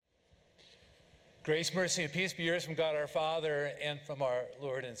Grace, mercy, and peace be yours from God our Father and from our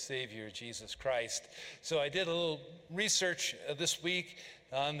Lord and Savior, Jesus Christ. So I did a little research this week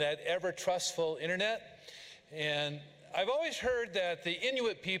on that ever-trustful internet, and I've always heard that the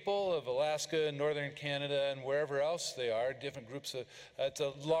Inuit people of Alaska and northern Canada and wherever else they are, different groups of, it's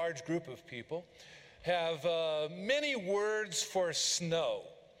a large group of people, have many words for snow.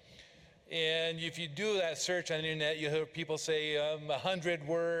 And if you do that search on the internet, you'll hear people say 100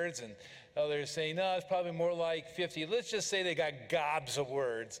 words, and others say, no, it's probably more like 50. Let's just say they got gobs of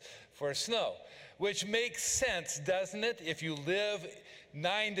words for snow, which makes sense, doesn't it? If you live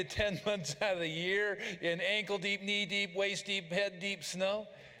 9 to 10 months out of the year in ankle-deep, knee-deep, waist-deep, head-deep snow,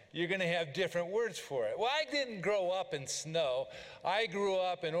 you're going to have different words for it. Well, I didn't grow up in snow. I grew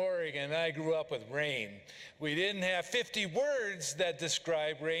up in Oregon, and I grew up with rain. We didn't have 50 words that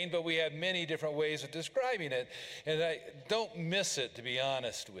describe rain, but we had many different ways of describing it. And I don't miss it, to be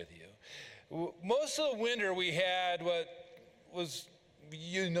honest with you. Most of the winter we had what was,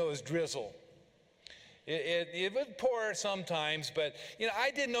 as drizzle. It would pour sometimes, but,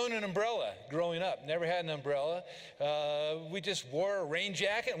 I didn't own an umbrella growing up. Never had an umbrella. We just wore a rain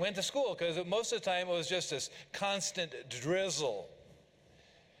jacket and went to school because most of the time it was just this constant drizzle.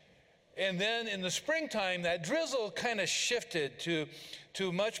 And then in the springtime, that drizzle kind of shifted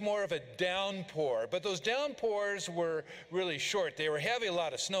to much more of a downpour. But those downpours were really short. They were heavy, a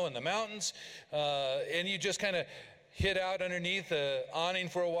lot of snow in the mountains, and you just kind of hid out underneath the awning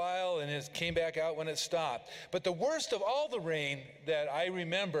for a while, and it came back out when it stopped. But the worst of all the rain that I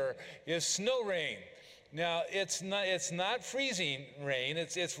remember is snow rain. Now, it's not freezing rain.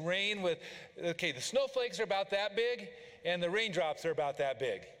 It's rain with, the snowflakes are about that big, and the raindrops are about that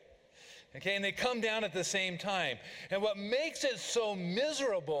big. Okay, and they come down at the same time. And what makes it so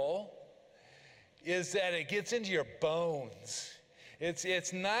miserable is that it gets into your bones.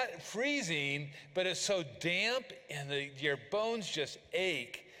 It's not freezing, but it's so damp, and your bones just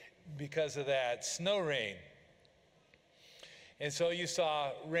ache because of that snow rain. And so you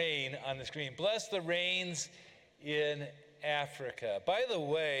saw rain on the screen. Bless the rains in Africa. By the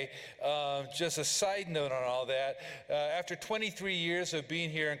way, just a side note on all that, after 23 years of being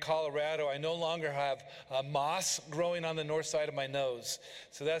here in Colorado, I no longer have moss growing on the north side of my nose.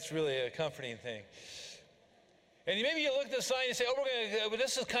 So that's really a comforting thing. And maybe you look at the sign and say,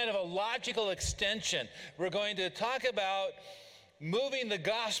 this is kind of a logical extension. We're going to talk about moving the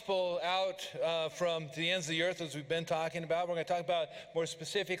gospel out from the ends of the earth, as we've been talking about. We're going to talk about more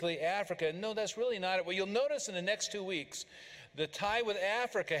specifically Africa. No, that's really not it. Well, you'll notice in the next 2 weeks, the tie with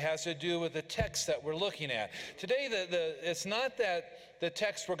Africa has to do with the text that we're looking at. Today, it's not that the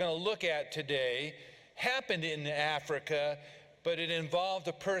text we're going to look at today happened in Africa, but it involved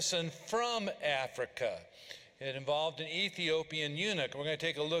a person from Africa. It involved an Ethiopian eunuch. We're going to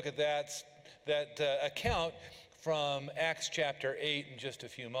take a look at that account from Acts chapter 8 in just a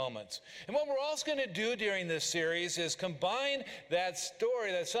few moments. And what we're also going to do during this series is combine that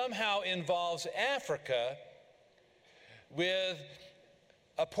story that somehow involves Africa with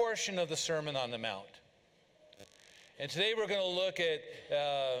a portion of the Sermon on the Mount. And today we're going to look at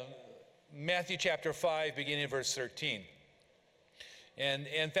Matthew chapter 5, beginning in verse 13. And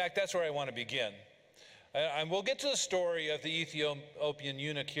in fact, that's where I want to begin. And we'll get to the story of the Ethiopian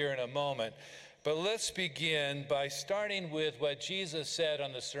eunuch here in a moment. But let's begin by starting with what Jesus said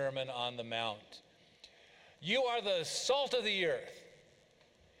on the Sermon on the Mount. You are the salt of the earth.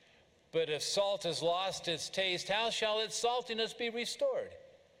 But if salt has lost its taste, how shall its saltiness be restored?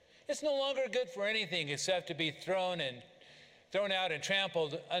 It's no longer good for anything except to be thrown out and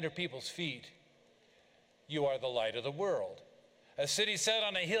trampled under people's feet. You are the light of the world. A city set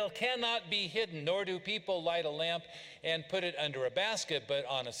on a hill cannot be hidden, nor do people light a lamp and put it under a basket, but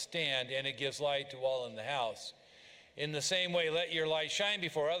on a stand, and it gives light to all in the house. In the same way, let your light shine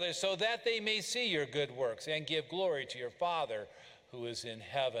before others, so that they may see your good works and give glory to your Father who is in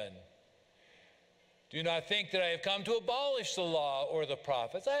heaven. Do not think that I have come to abolish the law or the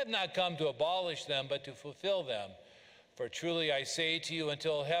prophets. I have not come to abolish them, but to fulfill them. For truly I say to you,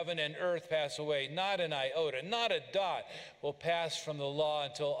 until heaven and earth pass away, not an iota, not a dot will pass from the law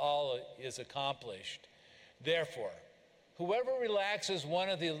until all is accomplished. Therefore, whoever relaxes one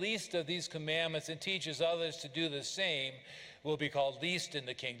of the least of these commandments and teaches others to do the same will be called least in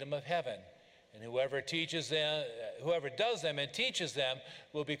the kingdom of heaven. And whoever does them and teaches them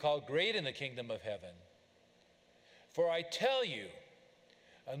will be called great in the kingdom of heaven. For I tell you,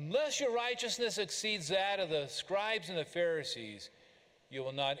 unless your righteousness exceeds that of the scribes and the Pharisees, you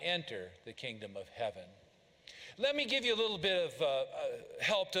will not enter the kingdom of heaven. Let me give you a little bit of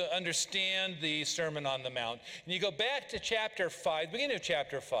help to understand the Sermon on the Mount. And you go back to chapter 5, beginning of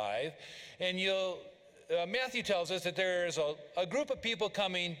chapter 5, and Matthew tells us that there is a group of people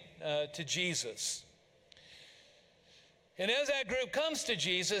coming to Jesus. And as that group comes to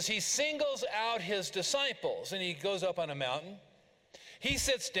Jesus, he singles out his disciples, and he goes up on a mountain. He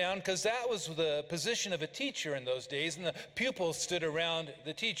sits down because that was the position of a teacher in those days, and the pupils stood around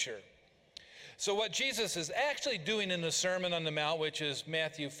the teacher. So what Jesus is actually doing in the Sermon on the Mount, which is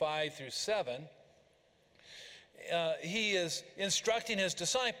Matthew 5 through 7, he is instructing his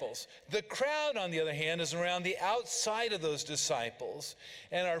disciples. The crowd, on the other hand, is around the outside of those disciples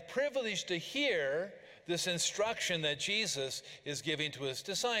and are privileged to hear this instruction that Jesus is giving to his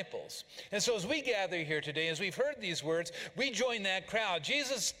disciples. And so as we gather here today, as we've heard these words, we join that crowd.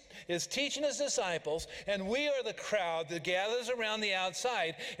 Jesus is teaching his disciples, and we are the crowd that gathers around the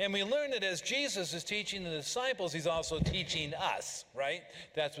outside. And we learn that as Jesus is teaching the disciples, he's also teaching us, right?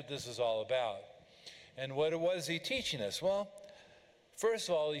 That's what this is all about. And what is he teaching us? Well, first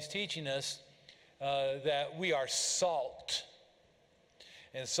of all, he's teaching us that we are salt.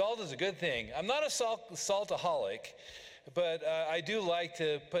 And salt is a good thing. I'm not a saltaholic, but I do like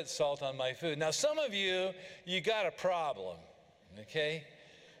to put salt on my food. Now, some of you got a problem, okay?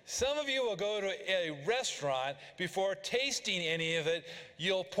 Some of you will go to a restaurant, before tasting any of it,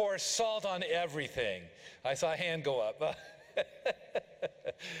 you'll pour salt on everything. I saw a hand go up.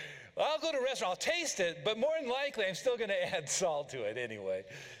 I'll go to a restaurant, I'll taste it, but more than likely I'm still going to add salt to it anyway.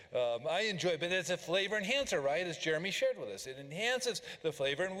 I enjoy it, but it's a flavor enhancer, right, as Jeremy shared with us. It enhances the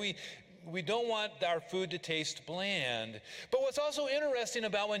flavor, and we don't want our food to taste bland. But what's also interesting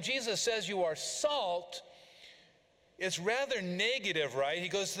about when Jesus says you are salt, it's rather negative, right? He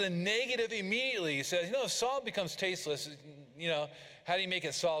goes to the negative immediately. He says, if salt becomes tasteless, how do you make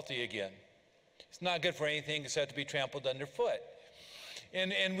it salty again? It's not good for anything except to be trampled underfoot.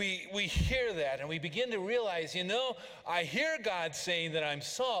 And we hear that, and we begin to realize, I hear God saying that I'm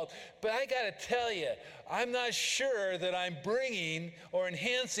salt, but I got to tell you, I'm not sure that I'm bringing or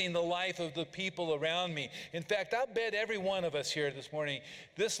enhancing the life of the people around me. In fact, I'll bet every one of us here this morning,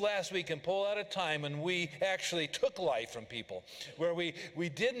 this last week, can pull out a time when we actually took life from people, where we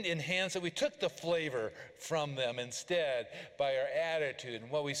didn't enhance it, we took the flavor from them instead by our attitude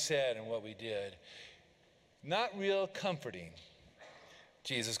and what we said and what we did. Not real comforting.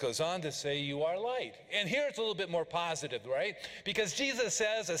 Jesus goes on to say, you are light. And here it's a little bit more positive, right? Because Jesus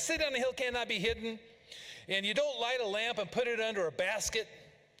says, a city on a hill cannot be hidden. And you don't light a lamp and put it under a basket.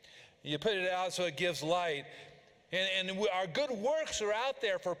 You put it out so it gives light. And our good works are out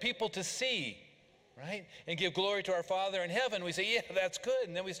there for people to see, right? And give glory to our Father in heaven. We say, yeah, that's good.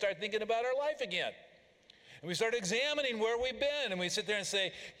 And then we start thinking about our life again. And we start examining where we've been, and we sit there and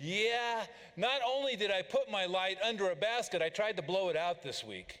say, yeah, not only did I put my light under a basket, I tried to blow it out this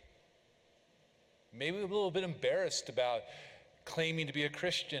week. Maybe we're a little bit embarrassed about claiming to be a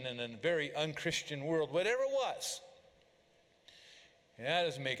Christian in a very unchristian world, whatever it was. And that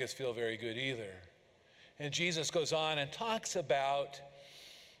doesn't make us feel very good either. And Jesus goes on and talks about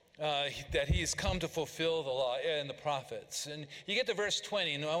that he's come to fulfill the law and the prophets. And you get to verse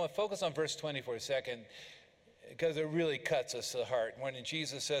 20, and I want to focus on verse 20 for a second, because it really cuts us to the heart. When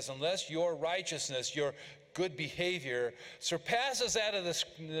Jesus says, unless your righteousness, your good behavior surpasses that of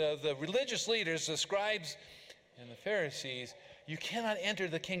the religious leaders, the scribes and the Pharisees, you cannot enter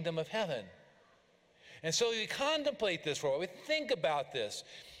the kingdom of heaven. And so we contemplate this for a while. We think about this.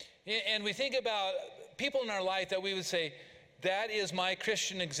 And we think about people in our life that we would say, that is my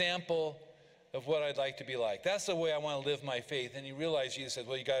Christian example of what I'd like to be like. That's the way I want to live my faith. And you realize Jesus said,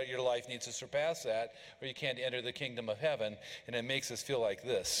 well, your life needs to surpass that, or you can't enter the kingdom of heaven. And it makes us feel like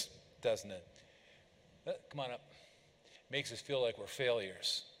this, doesn't it? Come on up. It makes us feel like we're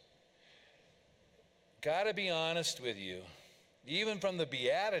failures. Got to be honest with you. Even from the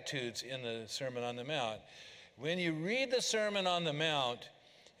Beatitudes in the Sermon on the Mount, when you read the Sermon on the Mount,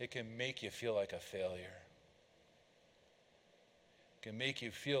 it can make you feel like a failure. Can make you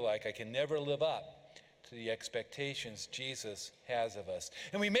feel like I can never live up to the expectations Jesus has of us.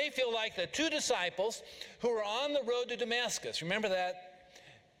 And we may feel like the two disciples who were on the road to Damascus. Remember that?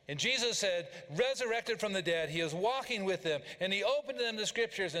 And Jesus said, resurrected from the dead, he was walking with them, and he opened to them the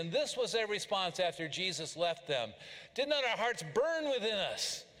scriptures, and this was their response after Jesus left them. Did not our hearts burn within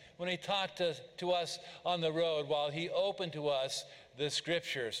us when he talked to us on the road while he opened to us the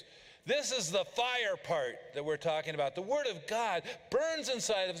scriptures? This is the fire part that we're talking about. The Word of God burns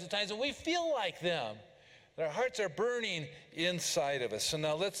inside of us at times, and we feel like them. That our hearts are burning inside of us. So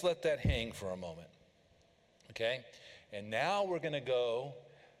now let's let that hang for a moment. Okay? And now we're going to go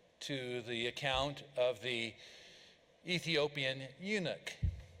to the account of the Ethiopian eunuch.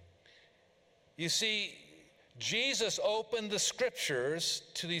 You see, Jesus opened the scriptures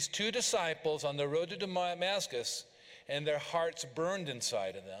to these two disciples on the road to Damascus, and their hearts burned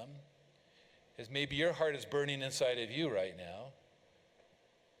inside of them, as maybe your heart is burning inside of you right now.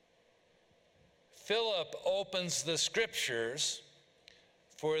 Philip opens the scriptures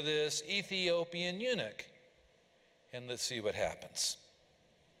for this Ethiopian eunuch, and let's see what happens.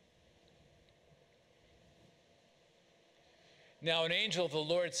 Now an angel of the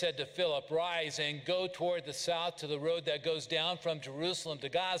Lord said to Philip, "Rise and go toward the south to the road that goes down from Jerusalem to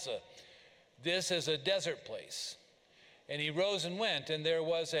Gaza. This is a desert place." And he rose and went, and there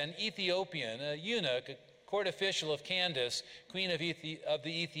was an Ethiopian, a eunuch, a court official of Candace, queen of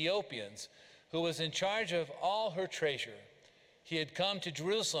the Ethiopians, who was in charge of all her treasure. He had come to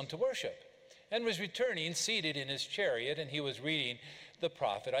Jerusalem to worship and was returning seated in his chariot, and he was reading the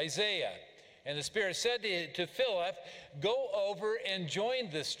prophet Isaiah. And the Spirit said to Philip, "Go over and join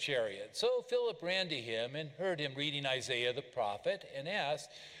this chariot." So Philip ran to him and heard him reading Isaiah the prophet and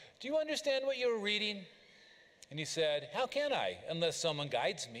asked, "Do you understand what you're reading?" And he said, "How can I, unless someone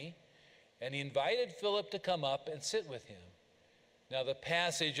guides me?" And he invited Philip to come up and sit with him. Now the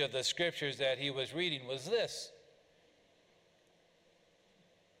passage of the scriptures that he was reading was this.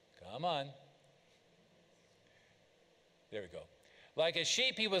 Come on. There we go. "Like a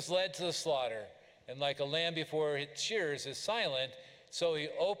sheep he was led to the slaughter, and like a lamb before its shearers is silent, so he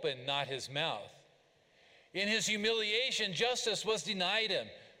opened not his mouth. In his humiliation justice was denied him.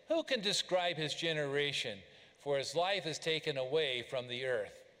 Who can describe his generation? For his life is taken away from the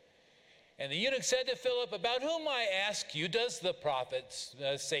earth." And the eunuch said to Philip, "About whom, I ask you, does the prophet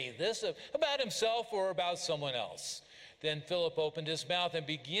say this? About himself or about someone else?" Then Philip opened his mouth, and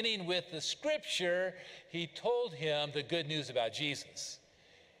beginning with the scripture, he told him the good news about Jesus.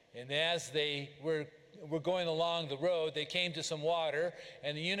 And as they were going along the road, they came to some water,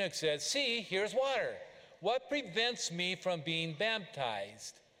 and the eunuch said, "See, here's water. What prevents me from being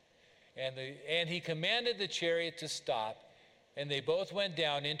baptized?" And he commanded the chariot to stop, and they both went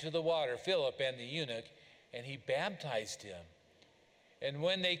down into the water, Philip and the eunuch, and he baptized him. And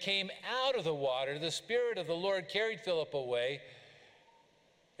when they came out of the water, the Spirit of the Lord carried Philip away,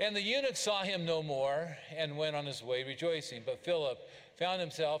 and the eunuch saw him no more and went on his way rejoicing. But Philip found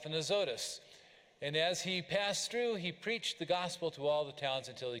himself in Azotus, and as he passed through, he preached the gospel to all the towns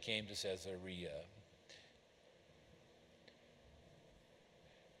until he came to Caesarea.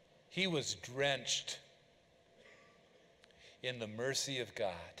 He was drenched in the mercy of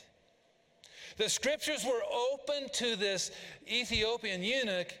God. The scriptures were open to this Ethiopian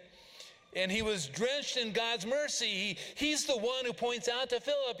eunuch, and he was drenched in God's mercy. He's the one who points out to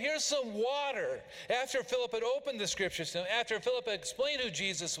Philip, "Here's some water." After Philip had opened the scriptures to him, after Philip had explained who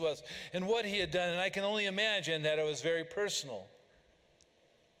Jesus was and what he had done, and I can only imagine that it was very personal.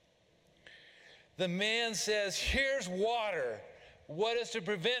 The man says, "Here's water. What is to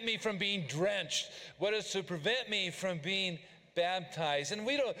prevent me from being drenched? What is to prevent me from being baptized?" And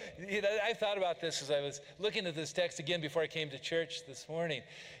I thought about this as I was looking at this text again before I came to church this morning.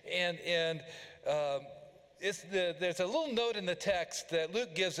 And there's a little note in the text that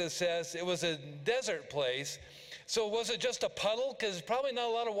Luke gives that says it was a desert place. So was it just a puddle? Because there's probably not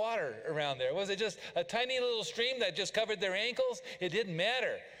a lot of water around there. Was it just a tiny little stream that just covered their ankles? It didn't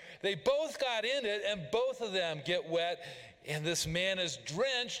matter. They both got in it, and both of them get wet. And this man is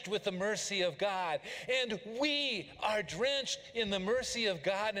drenched with the mercy of God. And we are drenched in the mercy of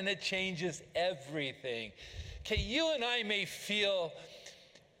God, and it changes everything. Okay, you and I may feel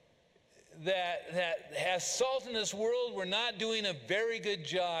that as salt in this world, we're not doing a very good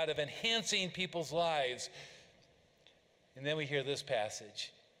job of enhancing people's lives. And then we hear this passage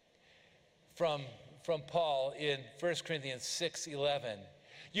from Paul in 1 Corinthians 6:11.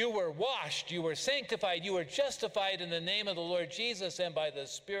 "You were washed, you were sanctified, you were justified in the name of the Lord Jesus and by the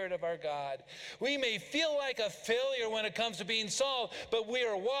Spirit of our God." We may feel like a failure when it comes to being salt, but we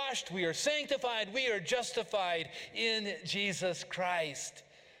are washed, we are sanctified, we are justified in Jesus Christ.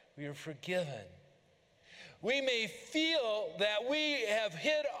 We are forgiven. We may feel that we have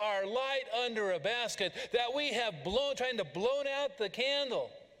hid our light under a basket, that we have trying to blow out the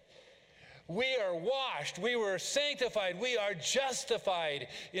candle. We are washed, we were sanctified, we are justified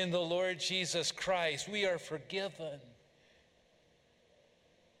in the Lord Jesus Christ. We are forgiven.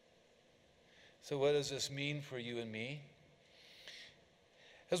 So what does this mean for you and me?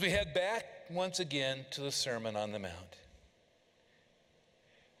 As we head back once again to the Sermon on the Mount,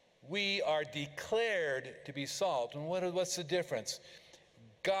 we are declared to be salt. And what's the difference?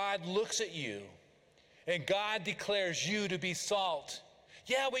 God looks at you, and God declares you to be salt.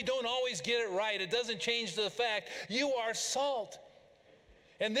 Yeah, we don't always get it right. It doesn't change the fact you are salt.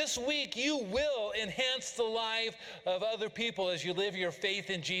 And this week, you will enhance the life of other people as you live your faith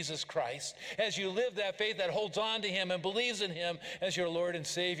in Jesus Christ, as you live that faith that holds on to him and believes in him as your Lord and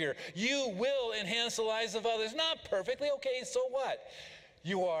Savior. You will enhance the lives of others. Not perfectly, okay, so what?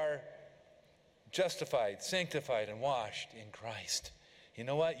 You are justified, sanctified, and washed in Christ. You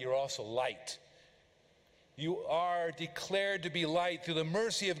know what? You're also light. You are declared to be light through the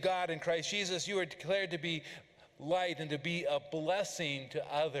mercy of God in Christ Jesus. You are declared to be light and to be a blessing to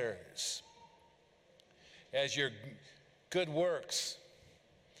others as your good works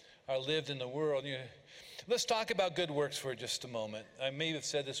are lived in the world. Let's talk about good works for just a moment. I may have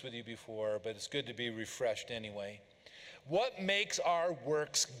said this with you before, but it's good to be refreshed anyway. What makes our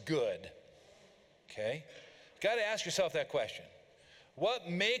works good? Okay? You've got to ask yourself that question. What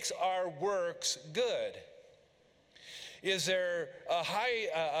makes our works good? Is there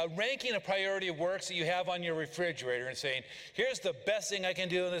a ranking, a priority of works that you have on your refrigerator and saying, here's the best thing I can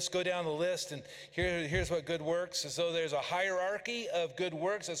do, and let's go down the list, and here's what good works? As though there's a hierarchy of good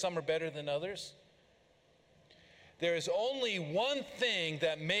works, that some are better than others? There is only one thing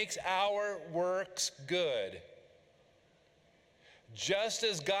that makes our works good. Just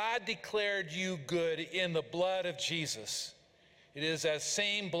as God declared you good in the blood of Jesus, it is that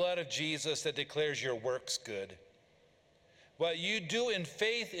same blood of Jesus that declares your works good. What you do in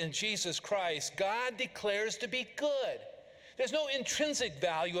faith in Jesus Christ, God declares to be good. There's no intrinsic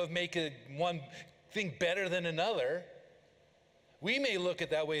value of making one thing better than another. We may look at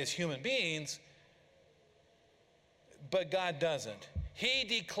it that way as human beings, but God doesn't. He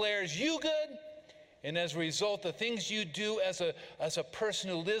declares you good, and as a result, the things you do as a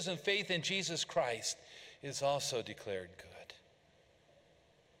person who lives in faith in Jesus Christ is also declared good.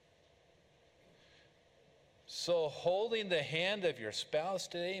 So holding the hand of your spouse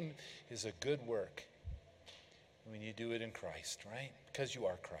today is a good work when you do it in Christ, right? Because you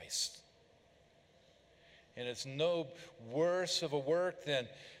are Christ. And it's no worse of a work than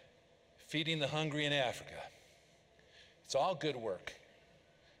feeding the hungry in Africa. It's all good work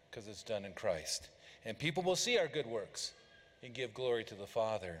because it's done in Christ. And people will see our good works and give glory to the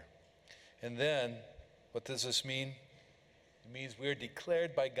Father. And then, what does this mean? It means we're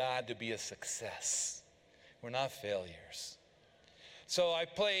declared by God to be a success. We're not failures. So I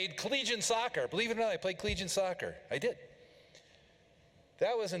played collegiate soccer. Believe it or not, I played collegiate soccer. I did.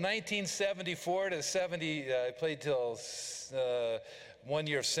 That was in 1974 to 70. I played till 1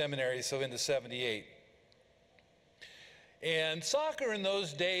 year of seminary, so into 78. And soccer in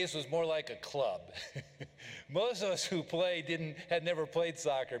those days was more like a club. Most of us who played had never played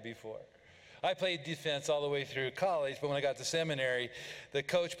soccer before. I played defense all the way through college, but when I got to seminary, the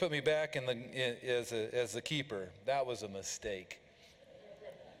coach put me back as the keeper. That was a mistake.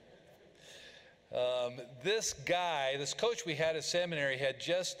 This coach we had at seminary had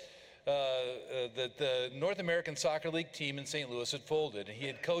just, the North American Soccer League team in St. Louis had folded, and he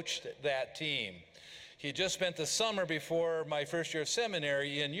had coached that team. He had just spent the summer before my first year of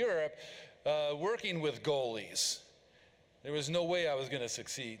seminary in Europe working with goalies. There was no way I was going to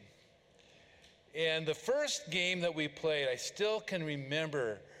succeed. And the first game that we played, I still can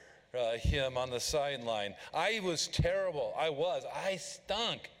remember him on the sideline. I was terrible. I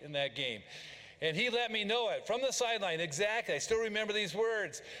stunk in that game. And he let me know it from the sideline, exactly. I still remember these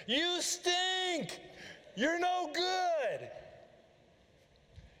words. You stink! You're no good!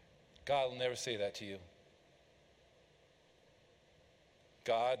 God will never say that to you.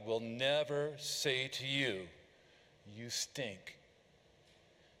 God will never say to you, you stink.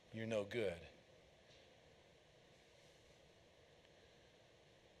 You're no good.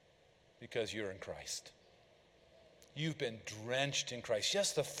 Because you're in Christ. You've been drenched in Christ.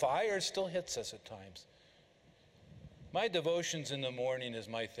 Yes, the fire still hits us at times. My devotions in the morning is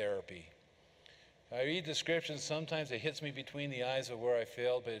my therapy. I read the scriptures, sometimes it hits me between the eyes of where I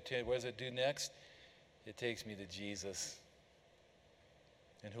failed, but what does it do next? It takes me to Jesus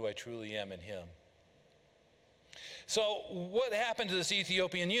and who I truly am in him. So what happened to this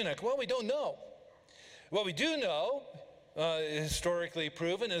Ethiopian eunuch? Well, we don't know. What we do know, historically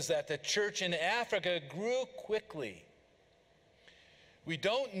proven, is that the church in Africa grew quickly. We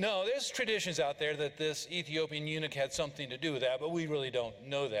don't know. There's traditions out there that this Ethiopian eunuch had something to do with that, but we really don't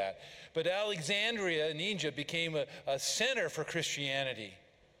know that. But Alexandria in Egypt became a center for Christianity.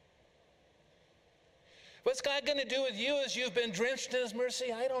 What's God going to do with you as you've been drenched in his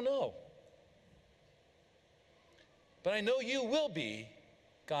mercy? I don't know. But I know you will be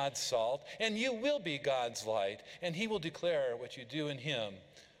God's salt, and you will be God's light, and he will declare what you do in him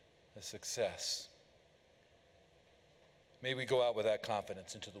a success. May we go out with that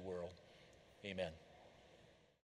confidence into the world. Amen.